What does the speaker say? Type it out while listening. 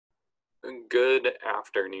Good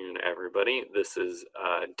afternoon, everybody. This is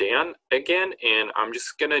Dan again, and I'm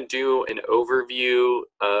just going to do an overview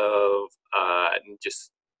of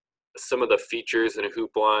just some of the features in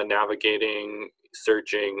Hoopla, navigating,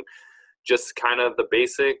 searching, just kind of the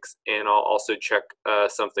basics, and I'll also check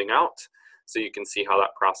something out so you can see how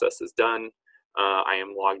that process is done. I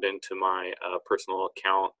am logged into my personal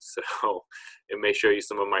account, so it may show you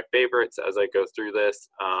some of my favorites as I go through this.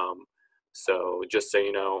 So just so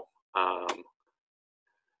you know, um,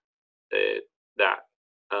 that.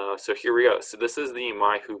 So here we go. So this is the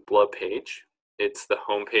My Hoopla page. It's the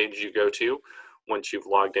home page you go to once you've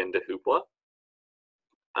logged into Hoopla.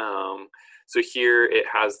 So here it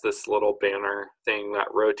has this little banner thing that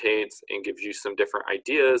rotates and gives you some different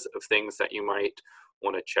ideas of things that you might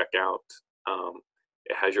want to check out.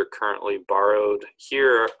 It has your currently borrowed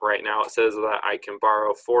here. Right now it says that I can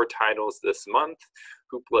borrow 4 titles this month.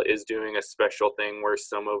 Hoopla is doing a special thing where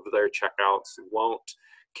some of their checkouts won't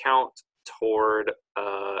count toward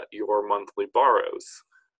your monthly borrows.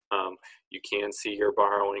 You can see your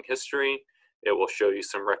borrowing history. It will show you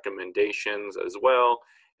some recommendations as well,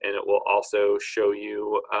 and it will also show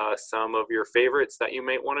you some of your favorites that you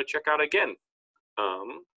may want to check out again.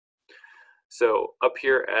 So up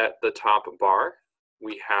here at the top bar,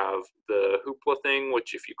 we have the Hoopla thing,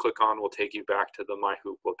 which if you click on will take you back to the My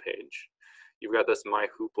Hoopla page. You've got this My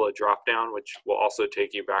Hoopla dropdown, which will also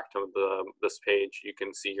take you back to this page. You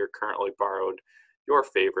can see your currently borrowed, your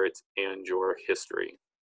favorites, and your history.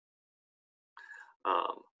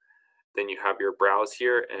 Then you have your browse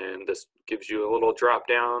here, and this gives you a little drop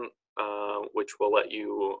down, which will let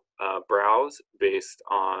you browse based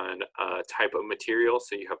on type of material.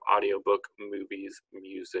 So you have audiobook, movies,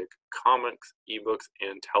 music, comics, ebooks,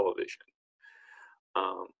 and television.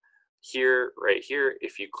 Here, right here,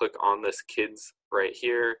 if you click on this kids right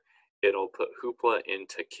here, it'll put Hoopla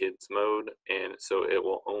into kids mode, and so it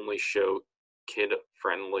will only show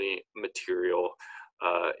kid-friendly material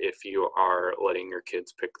if you are letting your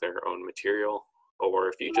kids pick their own material, or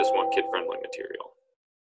if you just want kid-friendly material.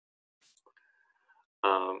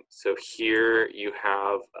 So here you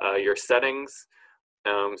have your settings.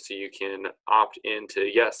 So you can opt into,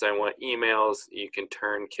 yes, I want emails. You can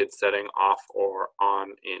turn kid setting off or on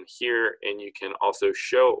in here, and you can also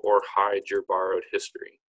show or hide your borrowed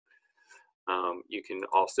history. You can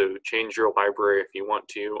also change your library if you want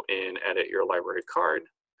to and edit your library card.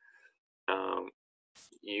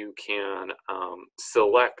 You can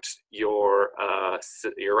select your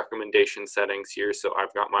recommendation settings here. So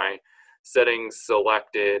I've got my settings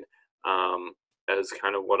selected as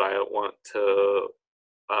kind of what I want to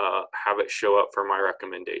have it show up for my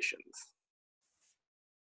recommendations.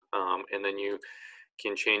 And then you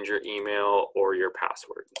can change your email or your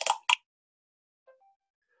password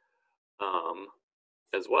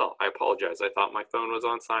as well. I apologize. I thought my phone was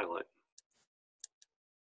on silent.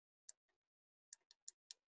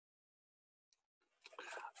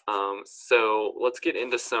 So let's get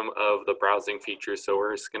into some of the browsing features. So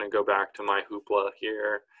we're just going to go back to My Hoopla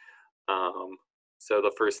here. So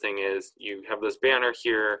the first thing is you have this banner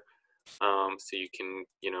here, so you can,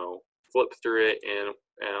 flip through it, and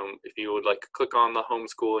if you would like to click on the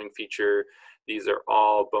homeschooling feature, these are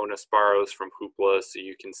all bonus borrows from Hoopla, so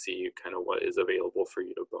you can see kind of what is available for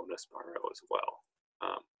you to bonus borrow as well.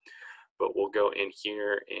 But we'll go in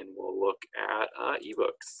here and we'll look at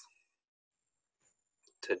ebooks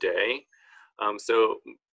today. So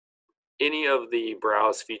any of the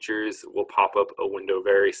browse features will pop up a window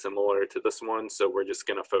very similar to this one, so we're just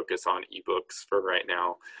going to focus on ebooks for right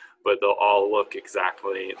now, but they'll all look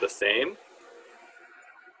exactly the same.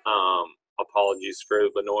 Apologies for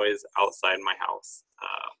the noise outside my house.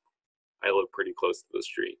 I live pretty close to the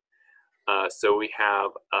street. So we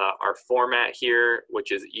have our format here,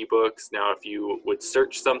 which is ebooks. Now, if you would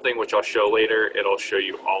search something, which I'll show later, it'll show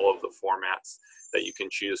you all of the formats that you can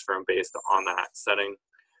choose from based on that setting.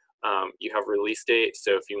 You have release date.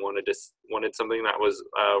 So if you wanted something that was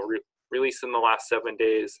released in the last 7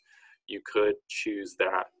 days, you could choose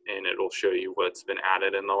that, and it'll show you what's been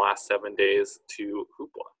added in the last 7 days to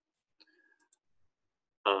Hoopla.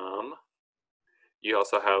 You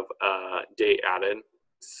also have date added.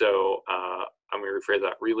 So I'm going to rephrase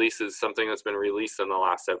that. Release is something that's been released in the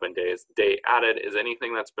last 7 days. Date added is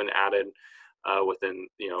anything that's been added within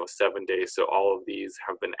 7 days. So all of these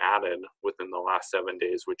have been added within the last 7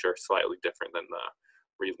 days, which are slightly different than the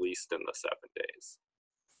released in the 7 days.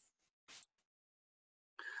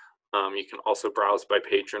 You can also browse by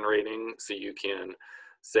patron rating, so you can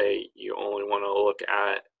say you only want to look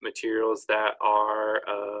at materials that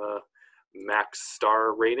are max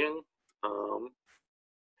star rating.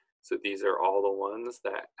 So these are all the ones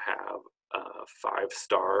that have 5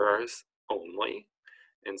 stars only.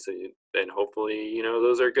 And so then hopefully,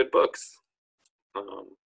 those are good books.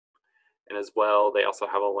 And as well, they also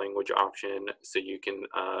have a language option, so you can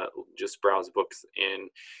just browse books in.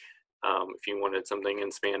 If you wanted something in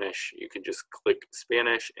Spanish, you could just click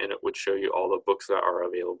Spanish and it would show you all the books that are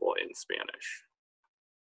available in Spanish.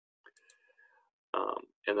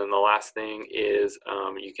 And then the last thing is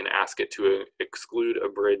you can ask it to exclude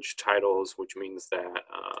abridged titles, which means that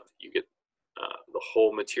you get the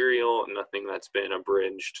whole material, nothing that's been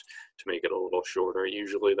abridged, to make it a little shorter.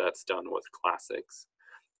 Usually that's done with classics.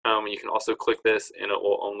 You can also click this and it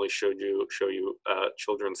will only show you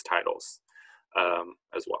children's titles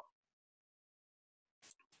as well.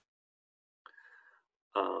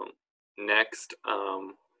 Next,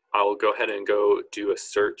 I'll go ahead and go do a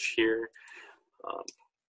search here.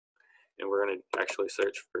 And we're going to actually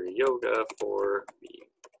search for yoga for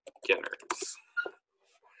beginners.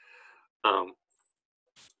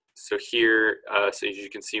 So here, so as you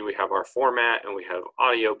can see, we have our format and we have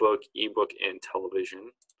audiobook, ebook, and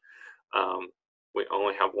television. We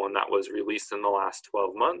only have one that was released in the last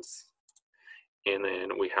 12 months. And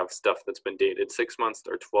then we have stuff that's been dated 6 months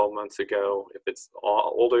or 12 months ago. If it's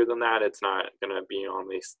older than that, it's not going to be on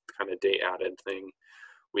this kind of date added thing.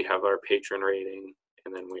 We have our patron rating,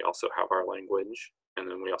 and then we also have our language, and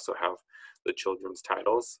then we also have the children's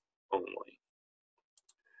titles only.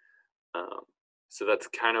 So that's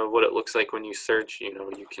kind of what it looks like when you search.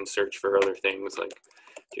 You can search for other things like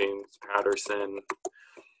James Patterson,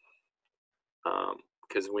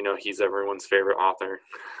 because we know he's everyone's favorite author.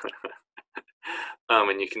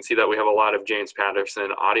 And you can see that we have a lot of James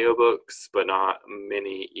Patterson audiobooks, but not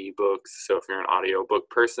many ebooks. So if you're an audiobook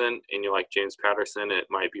person and you like James Patterson, it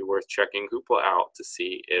might be worth checking Hoopla out to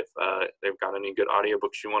see if they've got any good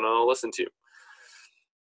audiobooks you want to listen to.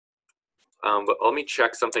 But let me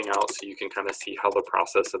check something out so you can kind of see how the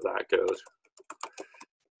process of that goes.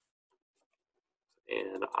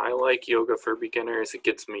 And I like yoga for beginners. It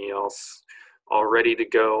gets me all ready to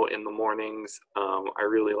go in the mornings. I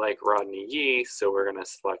really like Rodney Yee, so we're going to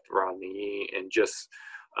select Rodney Yee. And just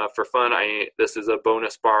for fun, this is a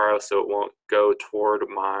bonus borrow, so it won't go toward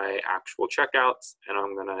my actual checkouts. And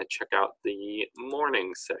I'm going to check out the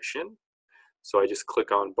morning session. So I just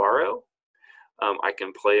click on borrow. I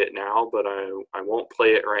can play it now, but I won't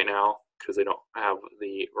play it right now because I don't have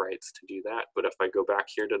the rights to do that. But if I go back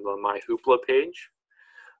here to the My Hoopla page,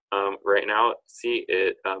 right now, see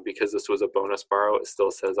it, because this was a bonus borrow, it still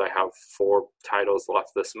says I have 4 titles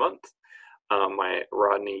left this month. My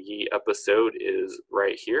Rodney Yee episode is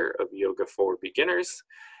right here of Yoga for Beginners.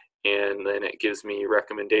 And then it gives me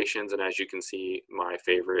recommendations. And as you can see, my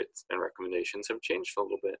favorites and recommendations have changed a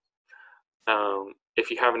little bit. If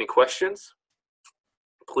you have any questions,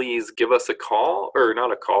 please give us a call, or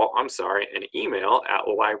not a call, I'm sorry, an email at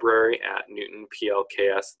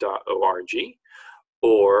library@newtonplks.org,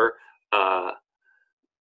 or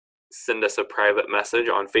send us a private message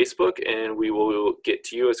on Facebook, and we will get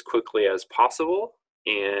to you as quickly as possible.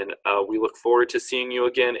 And we look forward to seeing you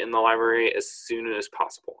again in the library as soon as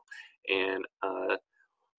possible. And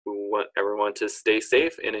we want everyone to stay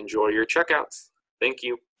safe and enjoy your checkouts. Thank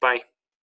you. Bye.